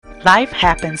Life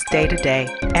happens day to day,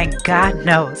 and God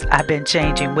knows I've been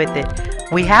changing with it.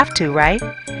 We have to, right?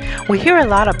 We hear a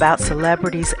lot about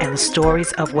celebrities and the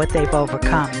stories of what they've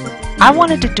overcome. I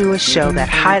wanted to do a show that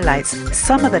highlights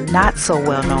some of the not so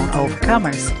well known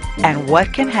overcomers and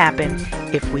what can happen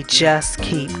if we just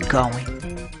keep going.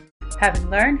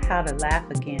 Having learned how to laugh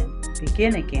again,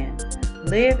 begin again,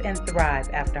 live and thrive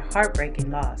after heartbreaking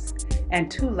loss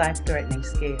and two life threatening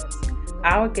scares,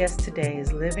 our guest today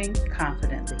is living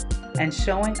confidently and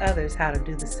showing others how to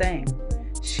do the same.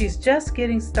 She's just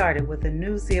getting started with a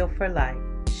new zeal for life.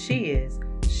 She is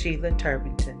Sheila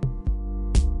Turbington.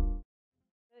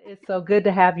 It's so good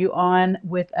to have you on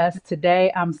with us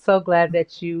today. I'm so glad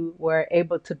that you were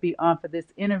able to be on for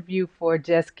this interview for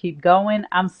Just Keep Going.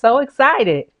 I'm so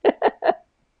excited.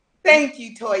 Thank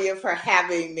you, Toya, for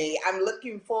having me. I'm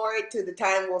looking forward to the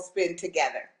time we'll spend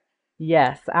together.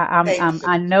 Yes, Thank you.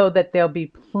 I know that there'll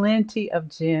be plenty of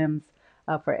gems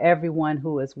for everyone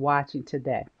who is watching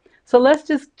today. So let's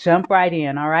just jump right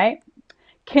in, all right?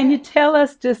 Can you Okay. tell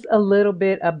us just a little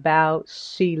bit about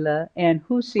Sheila and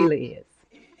who Sheila is?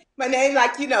 My name,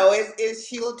 like you know, is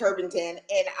Sheila Turbington,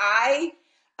 and I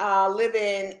live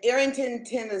in Arrington,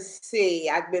 Tennessee.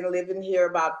 I've been living here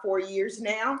about 4 years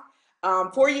now.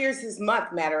 4 years this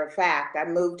month, matter of fact. I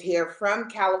moved here from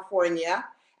California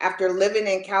after living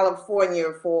in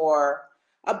California for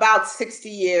about 60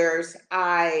 years.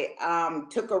 I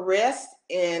took a risk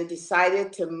and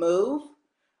decided to move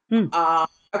Hmm.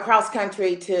 across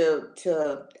country to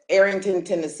Arrington,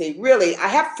 Tennessee. Really, I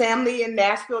have family in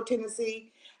Nashville,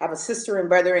 Tennessee. I have a sister and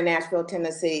brother in Nashville,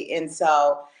 Tennessee, and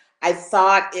so I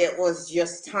thought it was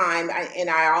just time. And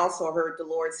I also heard the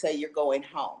Lord say, "You're going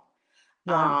home."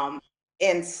 Wow. Um,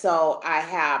 and so I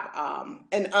have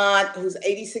an aunt who's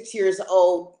 86 years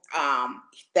old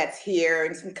that's here,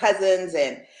 and some cousins,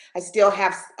 and I still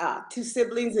have two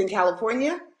siblings in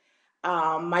California.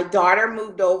 My daughter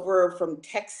moved over from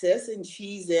Texas, and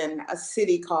she's in a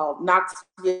city called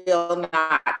Knoxville.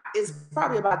 Not is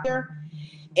probably about there.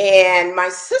 And my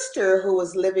sister, who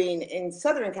was living in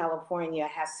Southern California,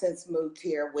 has since moved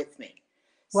here with me.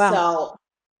 Wow. So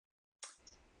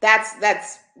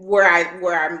that's where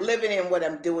I'm living and what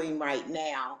I'm doing right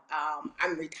now.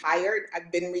 I'm retired. I've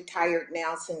been retired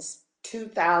now since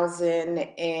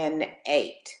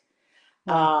 2008.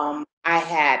 Wow. I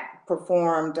had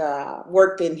performed,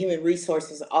 worked in human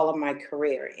resources all of my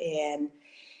career and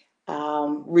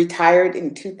retired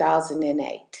in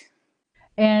 2008.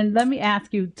 And let me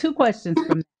ask you two questions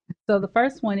from that. So the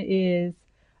first one is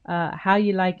how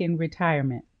you like in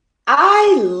retirement?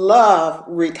 I love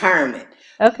retirement,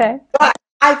 Okay. but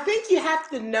I think you have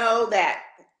to know that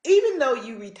even though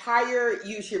you retire,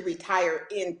 you should retire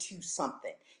into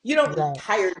something. You don't Right.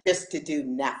 retire just to do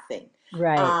nothing.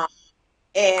 Right. Um,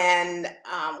 and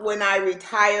when I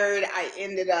retired, I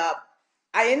ended up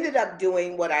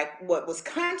doing what was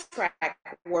contract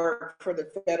work for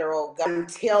the federal government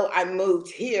until I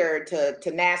moved here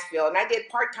to Nashville, and I did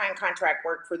part-time contract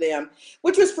work for them,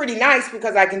 which was pretty nice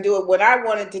because I can do it when I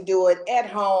wanted to do it at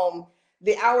home,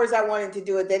 the hours I wanted to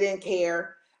do it. They didn't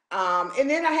care. And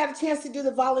then I had a chance to do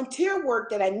the volunteer work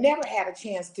that I never had a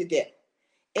chance to do.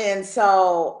 And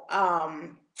so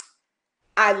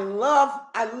I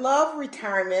love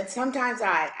retirement. Sometimes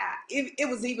it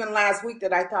was even last week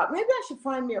that I thought maybe I should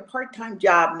find me a part-time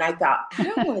job, and I thought I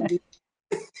don't want to do.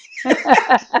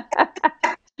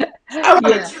 I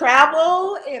want Yeah. to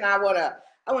travel, and I want to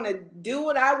do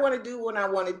what I want to do when I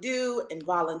want to do, and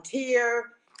volunteer,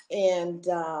 and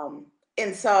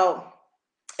so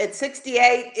at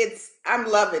 68, I'm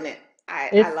loving it. I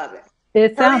It's love it.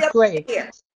 it Hurry sounds up great.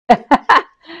 here.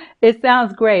 It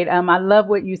sounds great. I love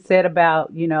what you said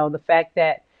about, the fact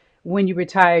that when you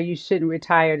retire, you shouldn't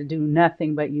retire to do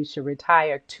nothing, but you should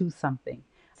retire to something.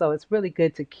 So it's really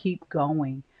good to keep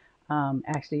going.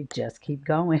 Actually, just keep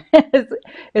going.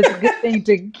 It's a good thing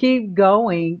to keep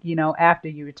going, after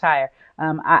you retire.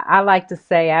 I like to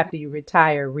say after you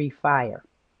retire, refire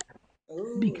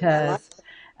Ooh, I like.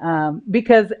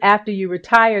 because after you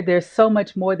retire, there's so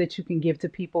much more that you can give to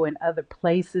people in other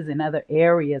places and other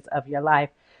areas of your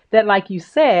life that, like you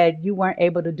said, you weren't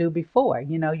able to do before.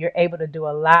 You're able to do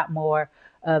a lot more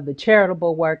of the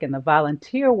charitable work and the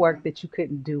volunteer work that you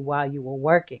couldn't do while you were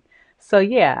working. So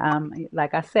yeah,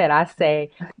 like I said, I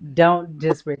say don't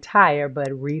just retire, but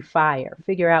refire.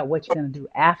 Figure out what you're going to do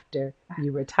after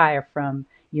you retire from,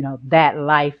 that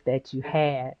life that you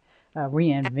had.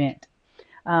 Reinvent.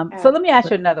 So Uh, let me ask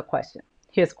you another question.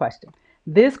 Here's a question.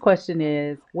 This question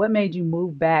is, what made you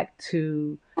move back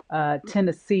to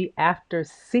Tennessee after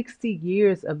 60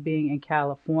 years of being in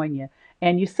California?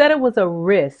 And you said it was a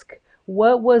risk.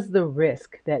 What was the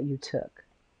risk that you took?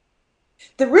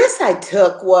 The risk I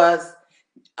took was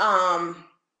um,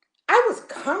 I was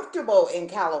comfortable in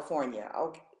California.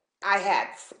 Okay. I had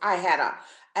I had a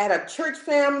I had a church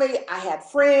family, I had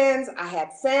friends, I had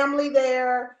family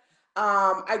there.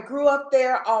 I grew up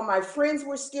there, all my friends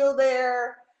were still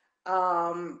there.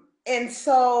 And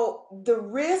so the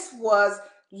risk was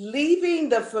leaving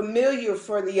the familiar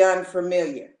for the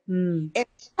unfamiliar. Mm, And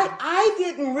I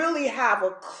didn't really have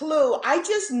a clue. I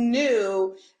just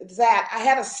knew that I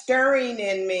had a stirring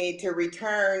in me to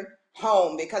return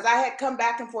home because I had come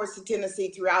back and forth to Tennessee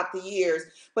throughout the years,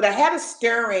 but I had a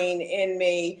stirring in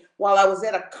me while I was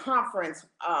at a conference.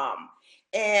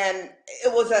 And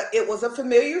it was a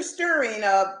familiar stirring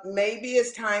of maybe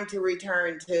it's time to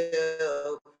return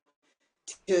to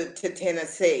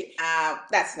Tennessee.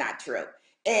 That's not true.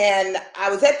 And I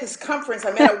was at this conference.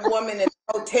 I met a woman in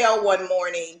a hotel one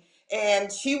morning,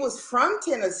 and she was from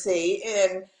Tennessee.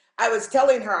 And I was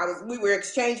telling her we were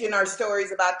exchanging our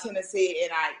stories about Tennessee,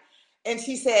 and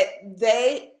she said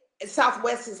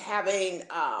Southwest is having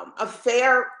a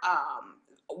fair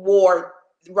war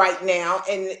right now,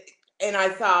 and I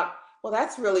thought, well,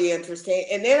 that's really interesting.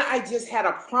 And then I just had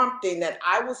a prompting that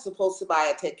I was supposed to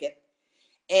buy a ticket,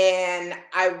 and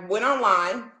I went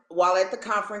online while at the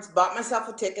conference, bought myself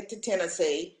a ticket to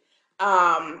Tennessee.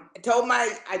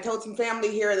 I told some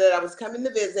family here that I was coming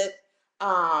to visit.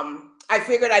 I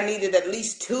figured I needed at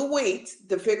least 2 weeks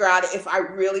to figure out if I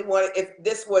really wanted, if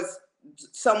this was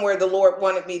somewhere the Lord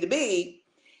wanted me to be.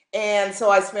 And so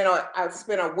I spent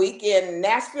a week in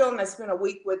Nashville, and I spent a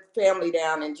week with family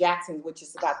down in Jackson, which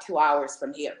is about 2 hours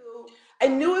from here. I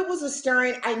knew it was a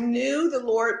stirring. I knew the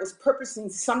Lord was purposing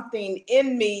something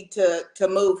in me to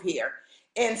move here.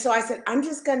 And so I said, I'm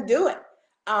just going to do it.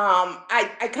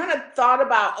 I kind of thought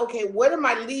about, okay, what am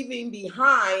I leaving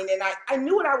behind? And I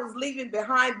knew what I was leaving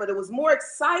behind, but it was more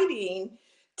exciting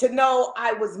to know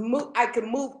I could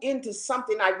move into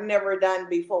something I've never done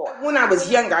before. When I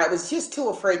was younger, I was just too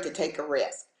afraid to take a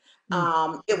risk.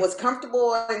 mm, It was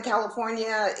comfortable in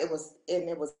California. It was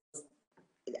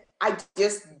I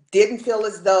just didn't feel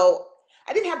as though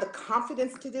I didn't have the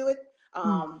confidence to do it.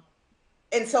 mm.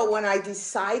 And so when I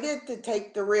decided to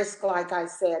take the risk, like I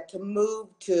said, to move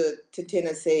to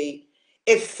Tennessee,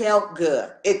 it felt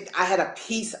good. I had a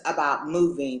peace about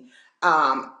moving.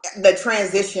 The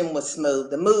transition was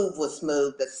smooth. The move was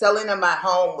smooth. The selling of my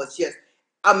home was just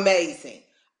amazing.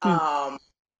 Mm. Um,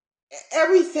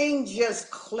 Everything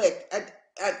just clicked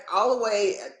all the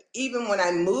way. Even when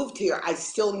I moved here, I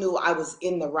still knew I was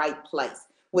in the right place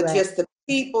with Right. just the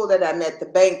people that I met, the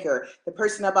banker, the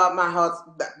person I bought my house,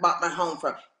 bought my home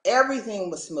from. Everything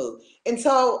was smooth. And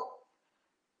so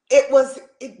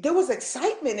there was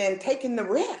excitement in taking the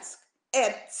risk.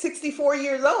 At 64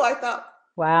 years old, I thought,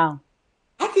 Wow.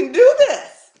 I can do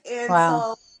this. And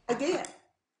Wow. so I did.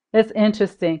 That's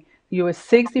interesting. You were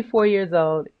 64 years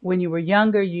old. When you were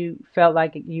younger, you felt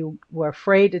like you were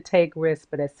afraid to take risks,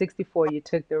 but at 64, you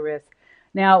took the risk.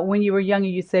 Now, when you were younger,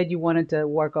 you said you wanted to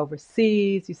work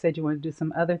overseas. You said you wanted to do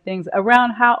some other things.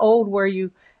 Around how old were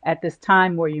you at this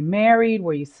time? Were you married?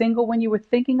 Were you single when you were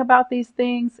thinking about these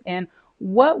things? And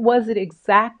what was it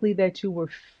exactly that you were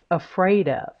afraid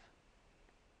of?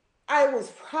 I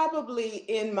was probably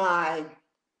in my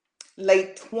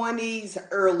late 20s,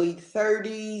 early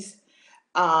 30s,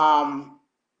 um,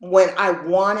 when I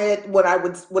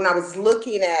was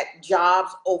looking at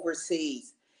jobs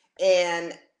overseas,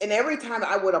 and every time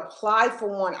I would apply for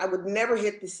one, I would never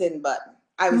hit the send button.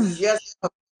 I Hmm. was just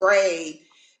afraid.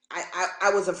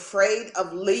 I was afraid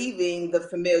of leaving the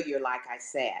familiar, like I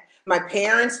said. My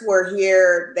parents were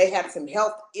here. They had some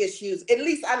health issues. At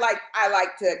least I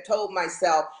like to have told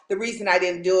myself the reason I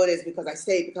didn't do it is because I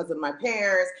stayed because of my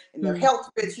parents and their Hmm. health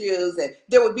issues, and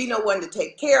there would be no one to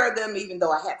take care of them, even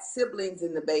though I had siblings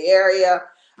in the Bay Area.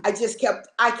 I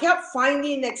kept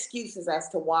finding excuses as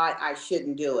to why I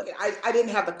shouldn't do it. I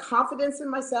didn't have the confidence in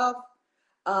myself.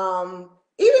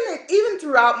 Even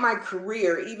throughout my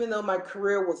career, even though my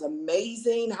career was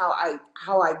amazing, how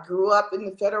I grew up in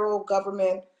the federal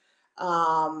government,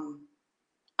 um,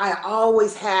 I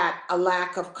always had a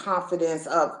lack of confidence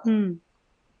of, Hmm.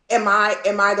 am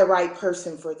I the right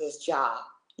person for this job?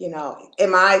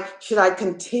 Should I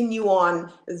continue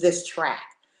on this track?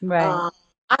 Right. Um,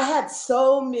 I had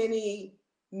so many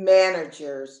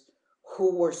managers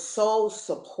who were so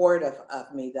supportive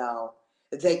of me, though.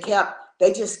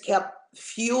 They just kept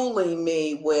fueling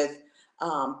me with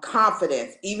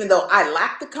confidence. Even though I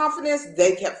lacked the confidence,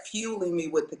 they kept fueling me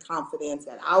with the confidence.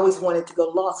 And I always wanted to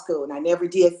go to law school, and I never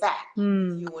did that.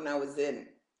 Hmm. When I was in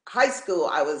high school,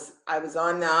 I was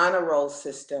on the honor roll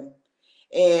system,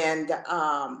 and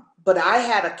but I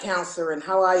had a counselor, and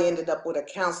how I ended up with a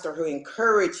counselor who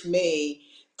encouraged me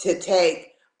to take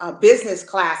business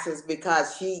classes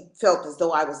because she felt as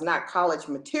though I was not college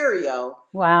material.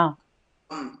 Wow.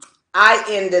 um, I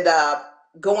ended up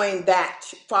going that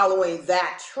following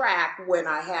that track when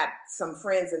I had some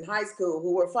friends in high school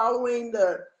who were following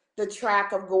the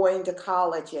track of going to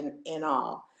college and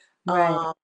all.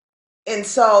 Right. And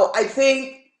so I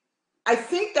think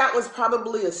that was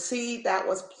probably a seed that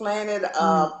was planted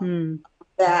of Mm-hmm.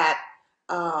 that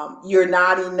you're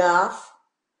not enough,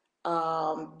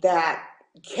 that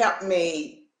kept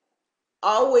me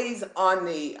always on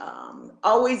the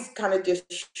always kind of just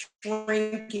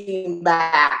shrinking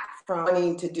back from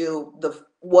wanting to do the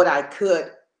what I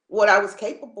could, what I was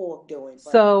capable of doing.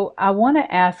 But So I want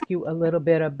to ask you a little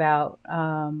bit about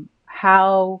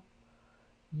how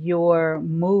your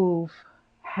move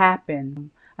happened.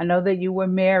 I know that you were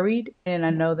married, and I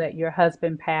know that your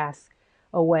husband passed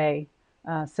away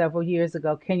several years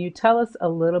ago. Can you tell us a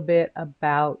little bit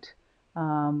about,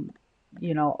 um,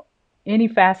 you know, any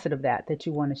facet of that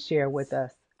you want to share with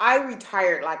us? I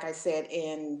retired, like I said,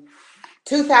 in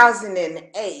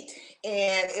 2008,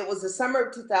 and it was the summer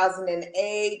of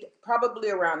 2008,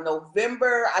 probably around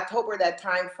November, October, that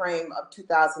time frame of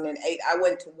 2008. I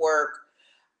went to work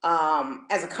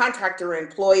as a contractor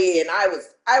employee, and I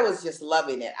was just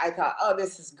loving it. I thought, oh,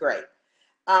 this is great.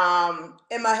 And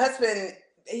my husband,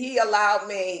 he allowed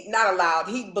me, not allowed,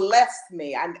 he blessed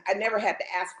me. I never had to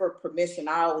ask for permission.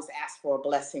 I always asked for a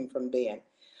blessing from Ben.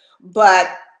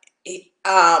 But he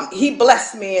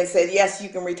blessed me and said, yes, you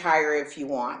can retire if you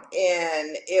want.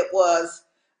 And it was,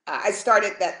 I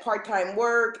started that part-time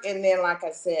work. And then, like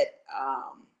I said,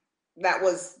 that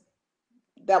was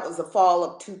that was the fall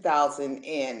of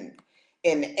 2008,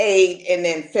 and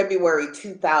then February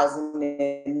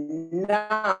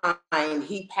 2009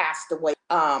 he passed away.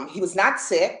 He was not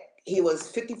sick. He was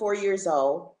 54 years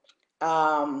old.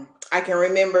 I can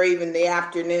remember even the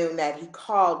afternoon that he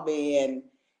called me,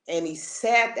 and he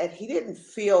said that he didn't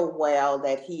feel well,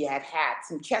 that he had had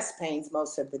some chest pains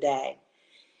most of the day.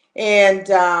 And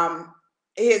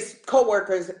his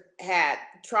coworkers had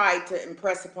tried to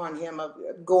impress upon him of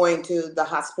going to the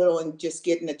hospital and just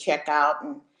getting a checkout.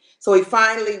 And so he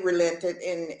finally relented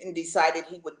and decided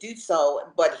he would do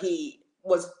so. But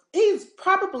he's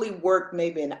probably worked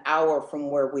maybe an hour from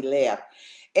where we live.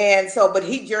 And so, but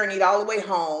he journeyed all the way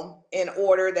home in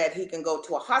order that he can go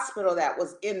to a hospital that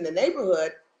was in the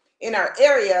neighborhood in our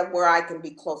area where I can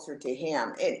be closer to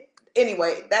him. And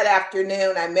anyway, that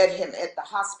afternoon I met him at the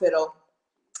hospital,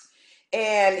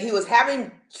 and he was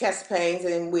having chest pains,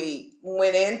 and we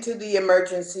went into the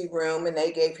emergency room and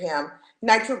they gave him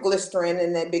nitroglycerin,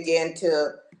 and they began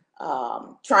to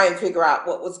try and figure out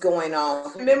what was going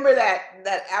on. Remember that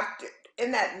after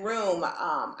in that room,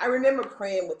 I remember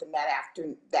praying with him that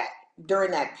after that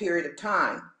during that period of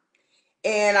time.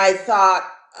 And I thought,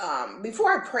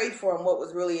 before I prayed for him, what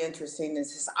was really interesting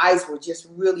is his eyes were just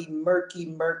really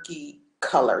murky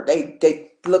color.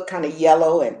 They looked kind of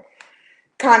yellow and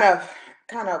kind of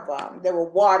they were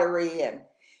watery. And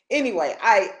anyway,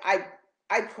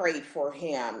 I prayed for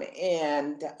him,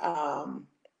 and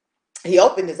he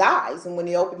opened his eyes. And when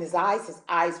he opened his eyes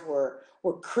were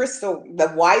crystal. The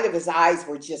white of his eyes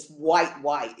were just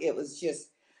white. It was just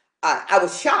I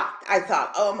was shocked. I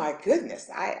thought, oh my goodness,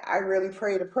 I really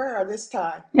prayed a prayer this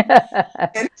time.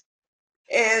 And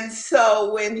and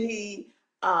so when he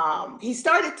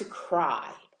started to cry,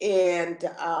 and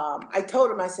I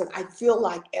told him, I said, I feel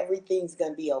like everything's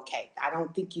going to be okay. I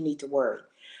don't think you need to worry.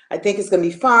 I think it's going to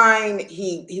be fine.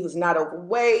 He was not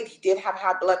overweight. He did have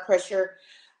high blood pressure.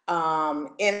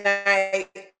 And I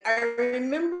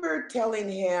remember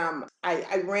telling him,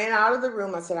 I ran out of the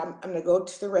room. I said, I'm going to go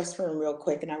to the restroom real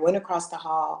quick. And I went across the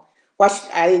hall.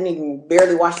 I didn't even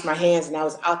barely wash my hands, and I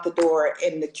was out the door,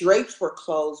 and the drapes were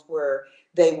closed where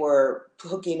they were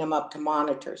hooking him up to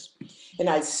monitors. And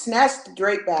I snatched the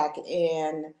drape back,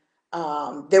 and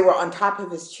they were on top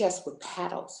of his chest with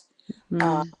paddles.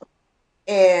 Uh, Mm.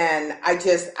 and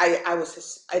I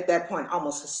was at that point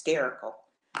almost hysterical.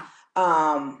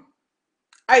 Um,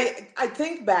 I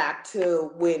think back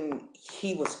to when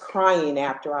he was crying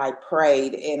after I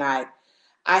prayed, and I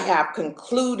have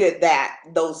concluded that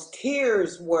those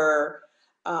tears were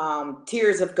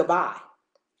tears of goodbye.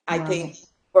 I Wow. think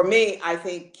for me, I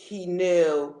think he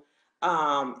knew,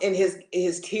 and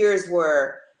his tears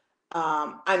were,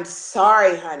 "I'm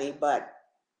sorry, honey, but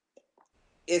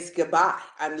it's goodbye.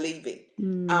 I'm leaving."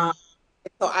 Mm.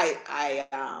 So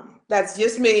that's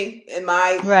just me and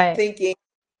my Right. thinking.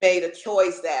 Made a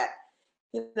choice that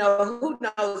who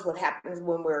knows what happens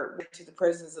when we're to the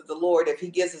presence of the Lord. If he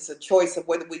gives us a choice of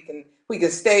whether we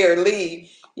can stay or leave,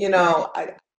 Right.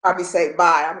 I probably say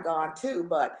bye, I'm gone too.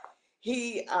 But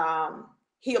he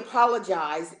he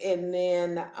apologized, and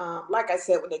then like I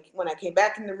said, when I came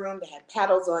back in the room, they had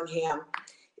paddles on him.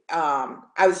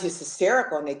 I was just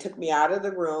hysterical, and they took me out of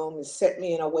the room and set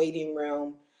me in a waiting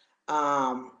room.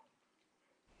 Um,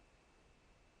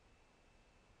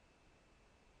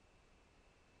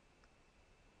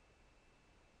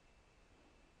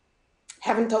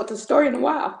 haven't told the story in a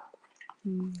while.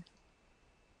 Mm.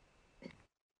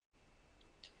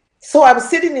 So I was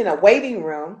sitting in a waiting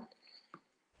room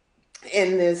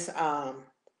in this.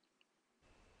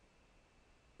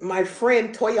 My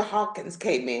friend Toya Hawkins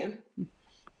came in,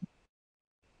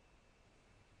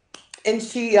 and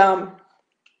she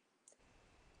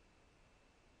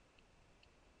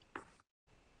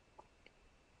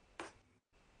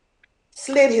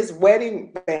slid his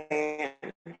wedding band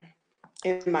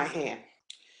in my hand.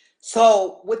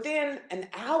 So within an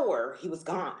hour, he was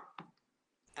gone.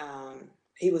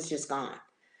 He was just gone.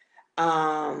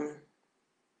 Um,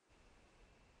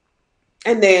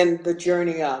 and then the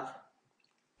journey of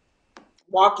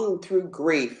walking through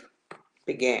grief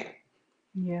began.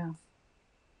 Yeah.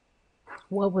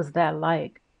 What was that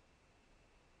like?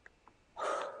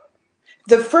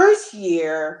 The first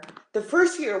year, the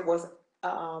first year was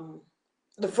um,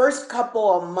 the first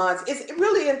couple of months. It's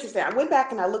really interesting. I went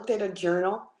back and I looked at a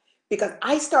journal because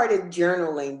I started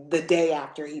journaling the day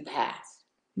after he passed.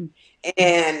 Mm.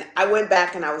 And I went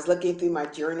back and I was looking through my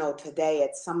journal today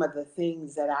at some of the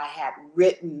things that I had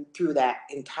written through that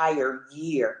entire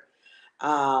year.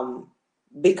 Um,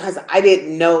 because I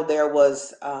didn't know there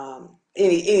was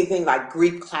anything like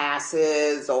Greek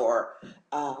classes or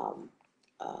um,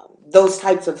 those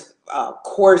types of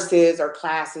courses or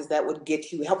classes that would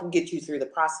help get you through the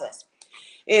process.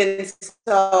 And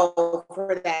so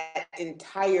for that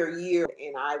entire year,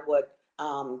 and I would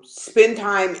spend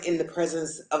time in the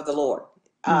presence of the Lord.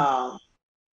 Mm. Um,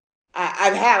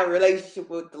 I've had a relationship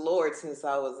with the Lord since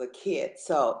I was a kid,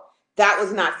 so that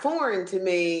was not foreign to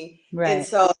me. And Right.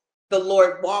 so the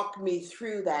Lord walked me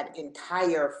through that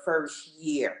entire first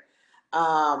year.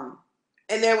 Um,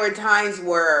 and there were times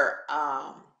where,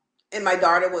 and my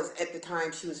daughter was at the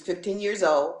time she was 15 years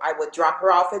old. I would drop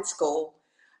her off at school.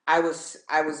 I was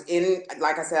in,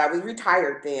 like I said, I was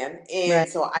retired then, and Right.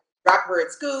 so I drop her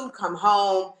at school, come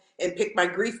home, and pick my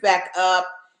grief back up.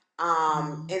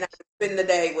 And spend the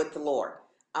day with the Lord.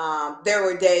 There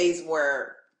were days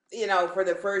where, for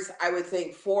the first, I would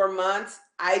think 4 months,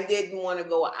 I didn't want to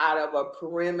go out of a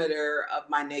perimeter of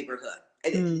my neighborhood.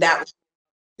 Mm. That was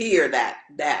fear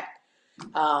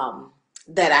um,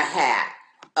 that I had.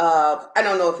 I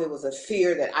don't know if it was a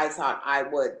fear that I thought I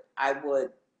would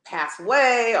pass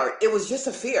away, or it was just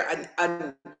a fear.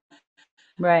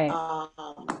 Right.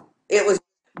 It was,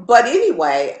 but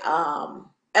anyway,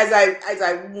 as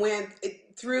I went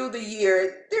through the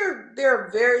year, there are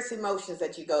various emotions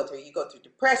that you go through. You go through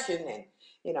depression and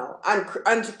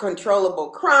uncontrollable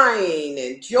crying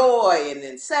and joy, and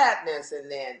then sadness,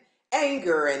 and then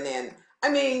anger, and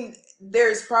then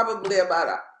there's probably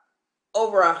about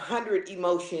over 100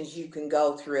 emotions you can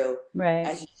go through Right.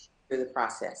 as you go through the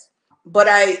process. But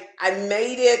I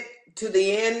made it to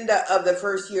the end of the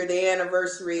first year, the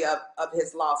anniversary of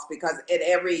his loss, because at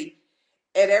every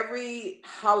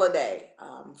holiday,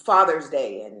 Father's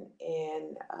Day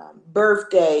and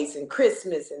birthdays and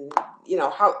Christmas and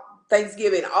how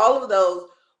Thanksgiving, all of those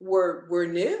were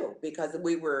new because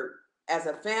we were, as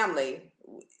a family,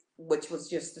 which was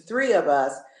just the three of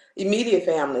us, immediate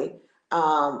family.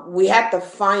 We had to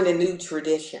find a new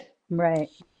tradition. Right.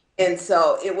 And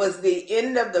so it was the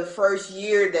end of the first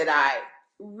year that I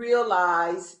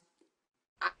realized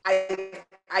I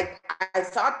I I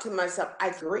thought to myself, I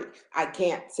grieve. I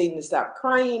can't seem to stop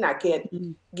crying. I can't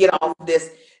Mm. get off this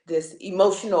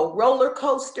emotional roller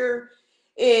coaster.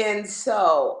 And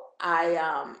so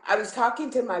I was talking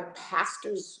to my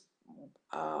pastor's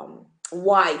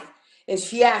wife, and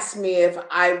she asked me if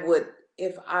I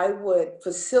would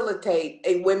facilitate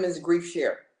a women's grief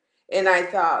share. And I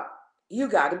thought, you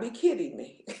got to be kidding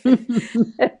me.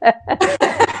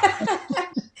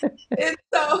 And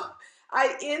so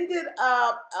I ended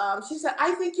up, she said,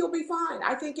 I think you'll be fine.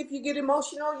 I think if you get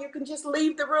emotional, you can just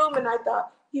leave the room. And I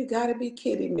thought, you got to be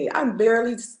kidding me. I'm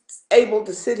barely able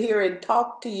to sit here and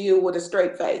talk to you with a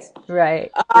straight face. Right.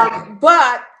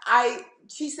 But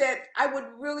she said, I would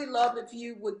really love if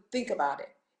you would think about it.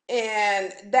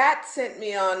 And that sent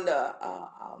me on the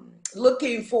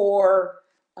looking for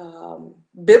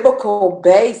biblical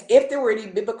based, if there were any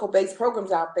biblical based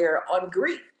programs out there on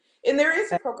grief. And there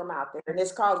is a program out there, and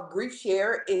it's called Grief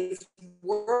Share. It's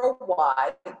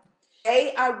worldwide.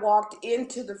 Day I walked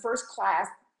into the first class.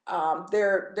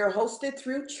 They're hosted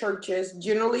through churches,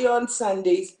 generally on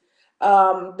Sundays.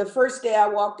 The first day I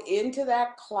walked into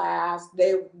that class,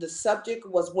 the subject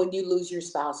was when you lose your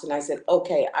spouse, and I said,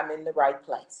 "Okay, I'm in the right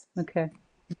place." Okay.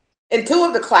 And two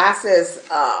of the classes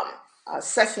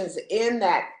sessions in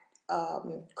that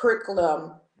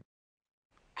curriculum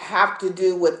have to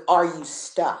do with "Are you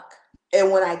stuck?"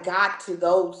 And when I got to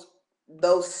those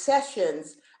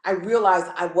sessions, I realized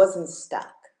I wasn't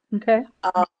stuck. Okay.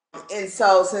 And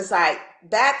so since I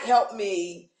that helped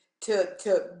me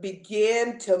to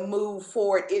begin to move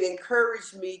forward, it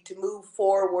encouraged me to move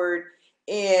forward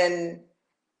in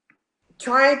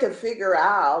trying to figure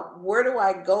out where do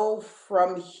I go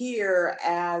from here.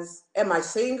 As am I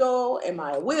single, am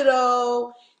I a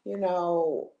widow,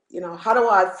 how do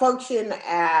I function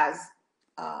as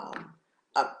um,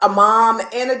 a mom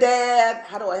and a dad,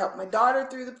 how do I help my daughter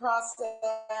through the process.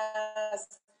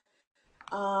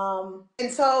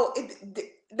 And so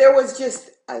there was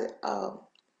just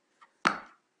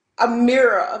a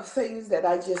mirror of things that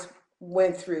I just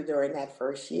went through during that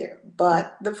first year.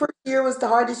 But the first year was the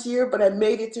hardest year, but I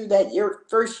made it through that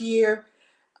first year.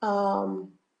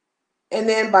 Um, and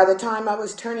then by the time I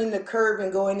was turning the curve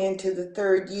and going into the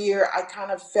third year, I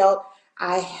kind of felt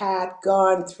I had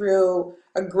gone through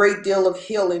a great deal of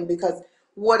healing, because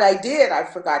what I did, I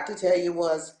forgot to tell you,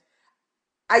 was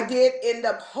I did end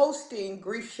up hosting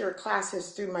grief share classes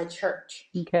through my church.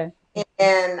 Okay.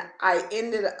 And I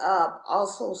ended up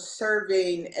also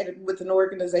serving with an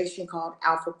organization called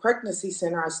Alpha Pregnancy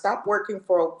Center. I stopped working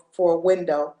for a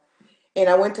window, and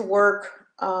I went to work,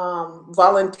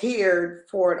 volunteered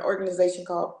for an organization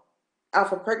called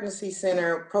Alpha Pregnancy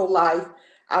Center Pro-Life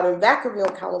out in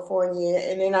Vacaville, California.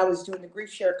 And then I was doing the grief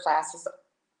share classes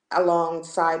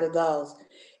alongside of those.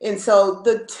 And so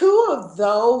the two of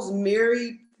those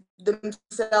married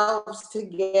themselves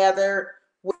together,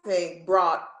 they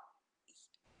brought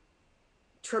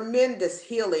tremendous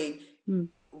healing,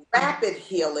 rapid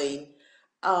healing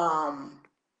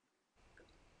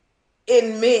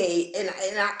in me. And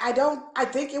I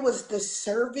think it was the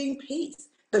serving piece,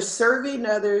 the serving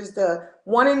others, the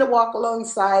wanting to walk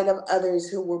alongside of others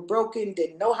who were broken,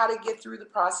 didn't know how to get through the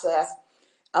process.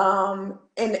 And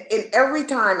every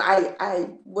time I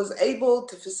was able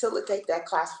to facilitate that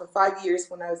class for 5 years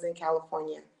when I was in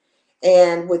California.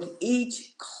 And with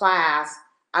each class,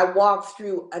 I walked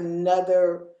through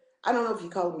another, I don't know if you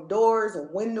call them doors or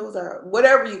windows or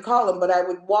whatever you call them, but I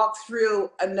would walk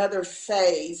through another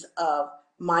phase of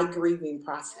my grieving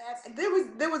process.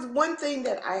 There was one thing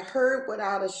that I heard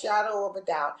without a shadow of a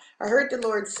doubt. I heard the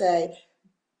Lord say,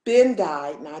 "Ben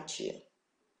died, not you."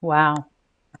 Wow.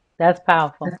 That's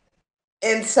powerful.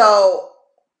 And so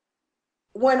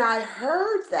when I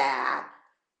heard that,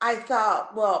 I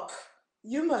thought, well,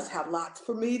 you must have lots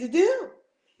for me to do.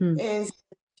 Hmm. And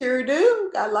sure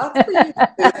do. Got lots for you to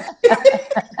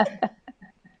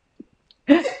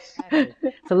do.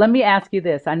 So let me ask you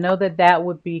this. I know that that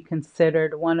would be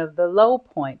considered one of the low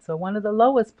points or one of the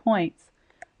lowest points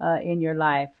in your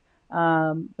life.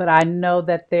 But I know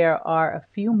that there are a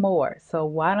few more. So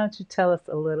why don't you tell us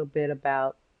a little bit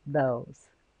about those?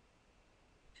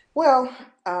 Well,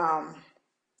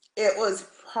 it was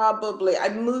probably, I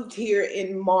moved here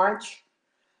in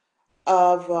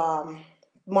of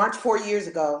March 4 years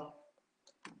ago,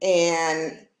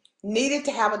 and needed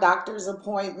to have a doctor's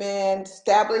appointment,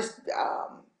 established,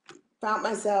 found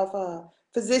myself a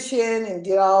physician and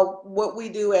did all what we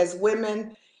do as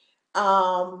women.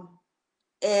 Um,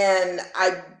 and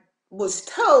I was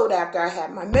told after I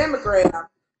had my mammogram,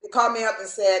 they called me up and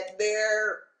said,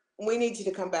 we need you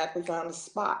to come back. We found a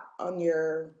spot on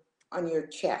your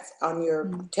chest, on your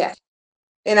Mm. chest.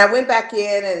 And I went back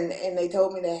in, and they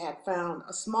told me they had found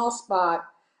a small spot.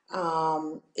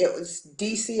 It was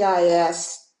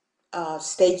DCIS,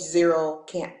 stage 0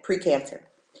 precancer.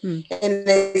 Mm. And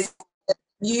they said,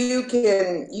 you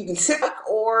can sit,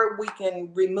 or we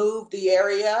can remove the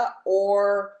area,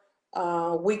 or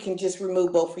we can just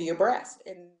remove both of your breasts.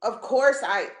 And of course,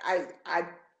 I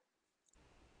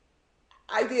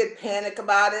did panic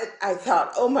about it. I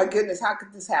thought, oh my goodness, how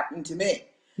could this happen to me?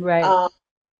 Right. Um,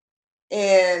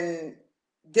 and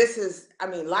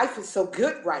life is so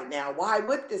good right now. Why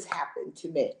would this happen to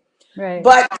me? Right.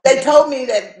 But they told me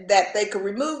that they could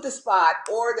remove the spot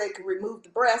or they could remove the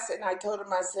breast. And I told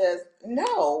them, I said,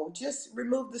 no, just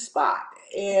remove the spot.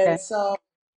 Okay. And so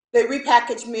they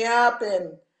repackaged me up,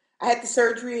 and I had the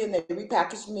surgery, and they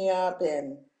repackaged me up.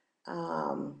 And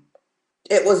um,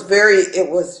 it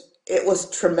was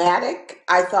traumatic,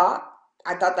 I thought.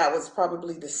 I thought that was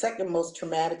probably the second most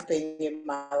traumatic thing in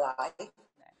my life.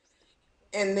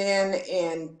 And then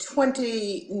in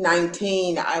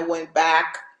 2019, I went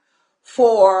back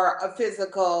for a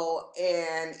physical,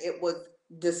 and it was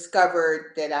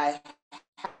discovered that I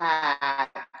had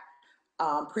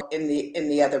in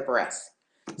the other breast.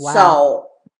 Wow. So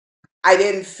I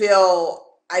didn't feel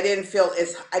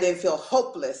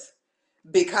hopeless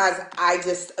because I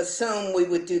just assumed we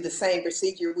would do the same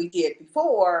procedure we did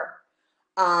before,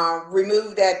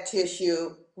 remove that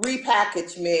tissue,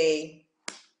 repackage me,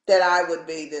 that I would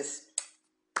be this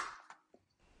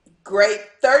great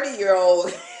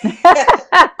 30-year-old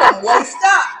from waist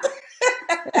up.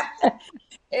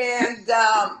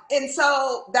 And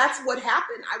so that's what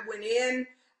happened. I went in,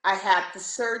 I had the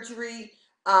surgery.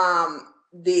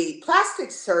 The plastic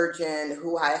surgeon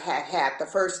who I had the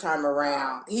first time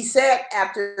around, he said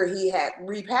after he had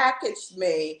repackaged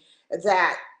me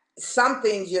that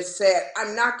something just said,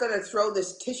 I'm not going to throw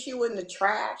this tissue in the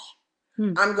trash.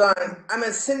 Hmm. I'm going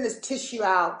to send this tissue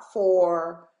out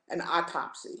for an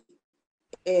autopsy.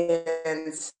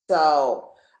 And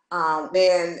so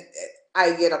then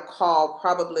I get a call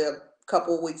probably a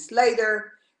couple of weeks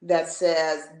later that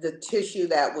says the tissue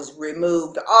that was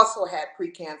removed also had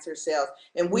precancer cells,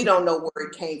 and we don't know where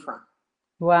it came from.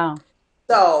 Wow.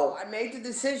 So I made the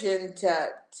decision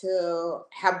to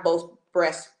have both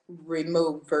breasts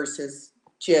removed versus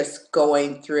just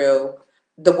going through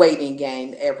the waiting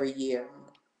game every year.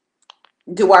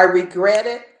 Do I regret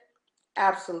it?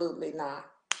 Absolutely not.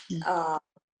 Hmm. Um,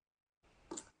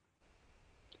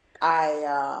 I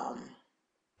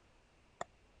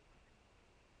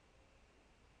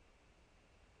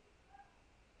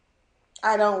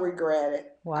I don't regret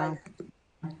it. I Wow.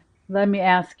 Let me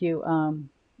ask you,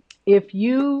 if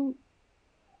you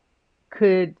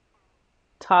could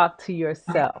talk to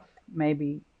yourself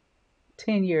maybe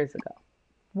 10 years ago,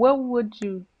 what would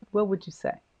you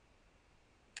say?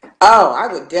 Oh, I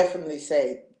would definitely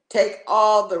say take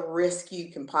all the risk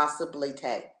you can possibly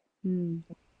take. Hmm.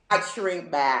 Not shrink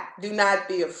back. Do not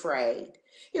be afraid.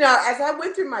 You know, as I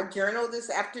went through my journal this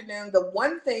afternoon, the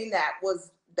one thing that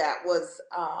was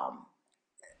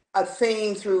a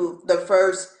theme through the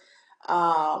first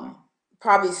um,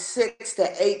 probably 6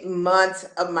 to 8 months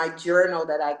of my journal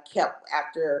that I kept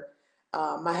after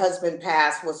my husband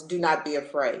passed was do not be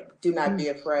afraid. Do not Hmm. be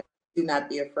afraid. Do not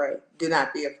be afraid. Do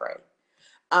not be afraid.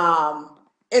 Um,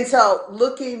 and so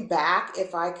looking back,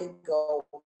 if I could go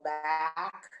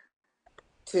back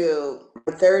to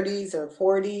my 30s or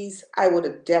 40s, I would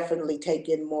have definitely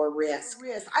taken more risk.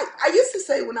 I used to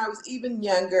say when I was even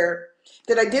younger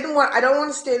that I don't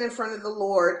want to stand in front of the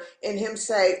Lord and Him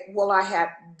say, well, I had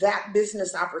that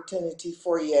business opportunity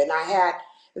for you, and I had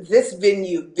this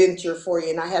venture for you,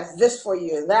 and I have this for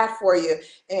you and that for you.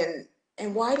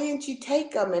 And why didn't you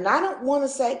take them? And I don't want to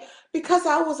say, because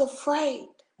I was afraid.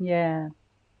 Yeah.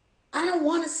 I don't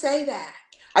want to say that.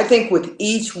 I think with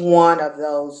each one of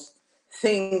those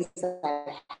things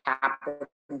that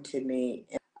happened to me,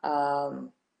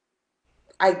 um,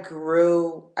 I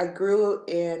grew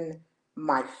in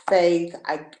my faith.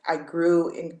 I grew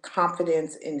in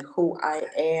confidence in who I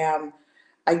am.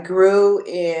 I grew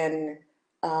in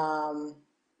um,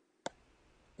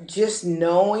 just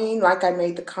knowing, like I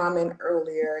made the comment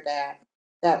earlier, that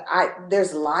I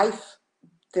there's life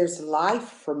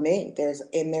for me. There's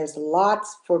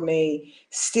lots for me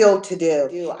still to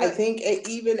do. I think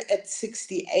even at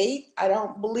 68, I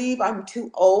don't believe I'm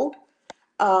too old.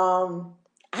 Um,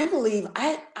 I believe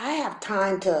I have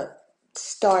time to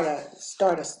start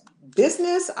a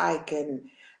business. I can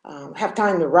have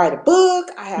time to write a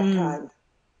book. I have Hmm. time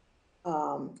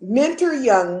mentor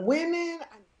young women.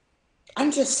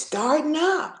 I'm just starting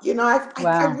up. You know, I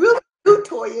Wow. really do,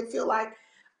 Toya, feel like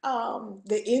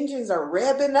the engines are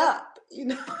revving up, you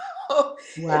know,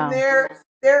 and Wow.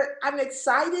 I'm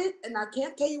excited, and I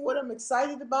can't tell you what I'm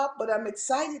excited about, but I'm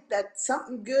excited that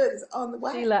something good is on the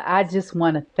way. Sheila, I just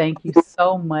want to thank you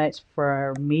so much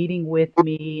for meeting with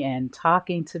me and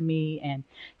talking to me and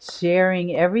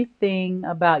sharing everything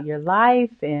about your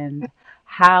life and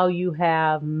how you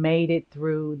have made it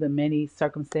through the many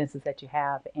circumstances that you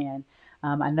have. And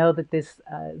I know that this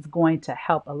is going to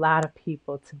help a lot of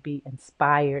people to be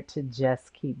inspired to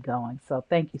just keep going. So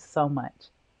thank you so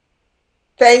much.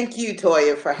 Thank you,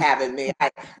 Toya, for having me.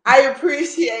 I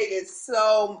appreciate it.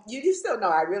 So you just don't know.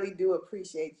 I really do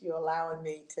appreciate you allowing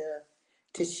me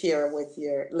to share with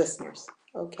your listeners.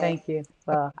 Okay. Thank you.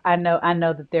 Well, I know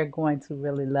that they're going to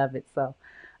really love it. So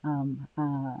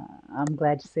I'm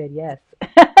glad you said yes.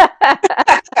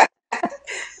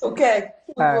 Okay.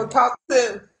 We All will right. talk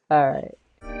soon. All right.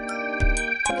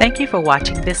 Thank you for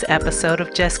watching this episode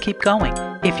of Just Keep Going.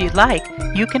 If you'd like,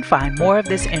 you can find more of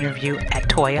this interview at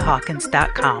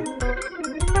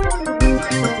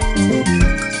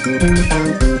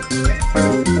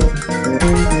toyahawkins.com.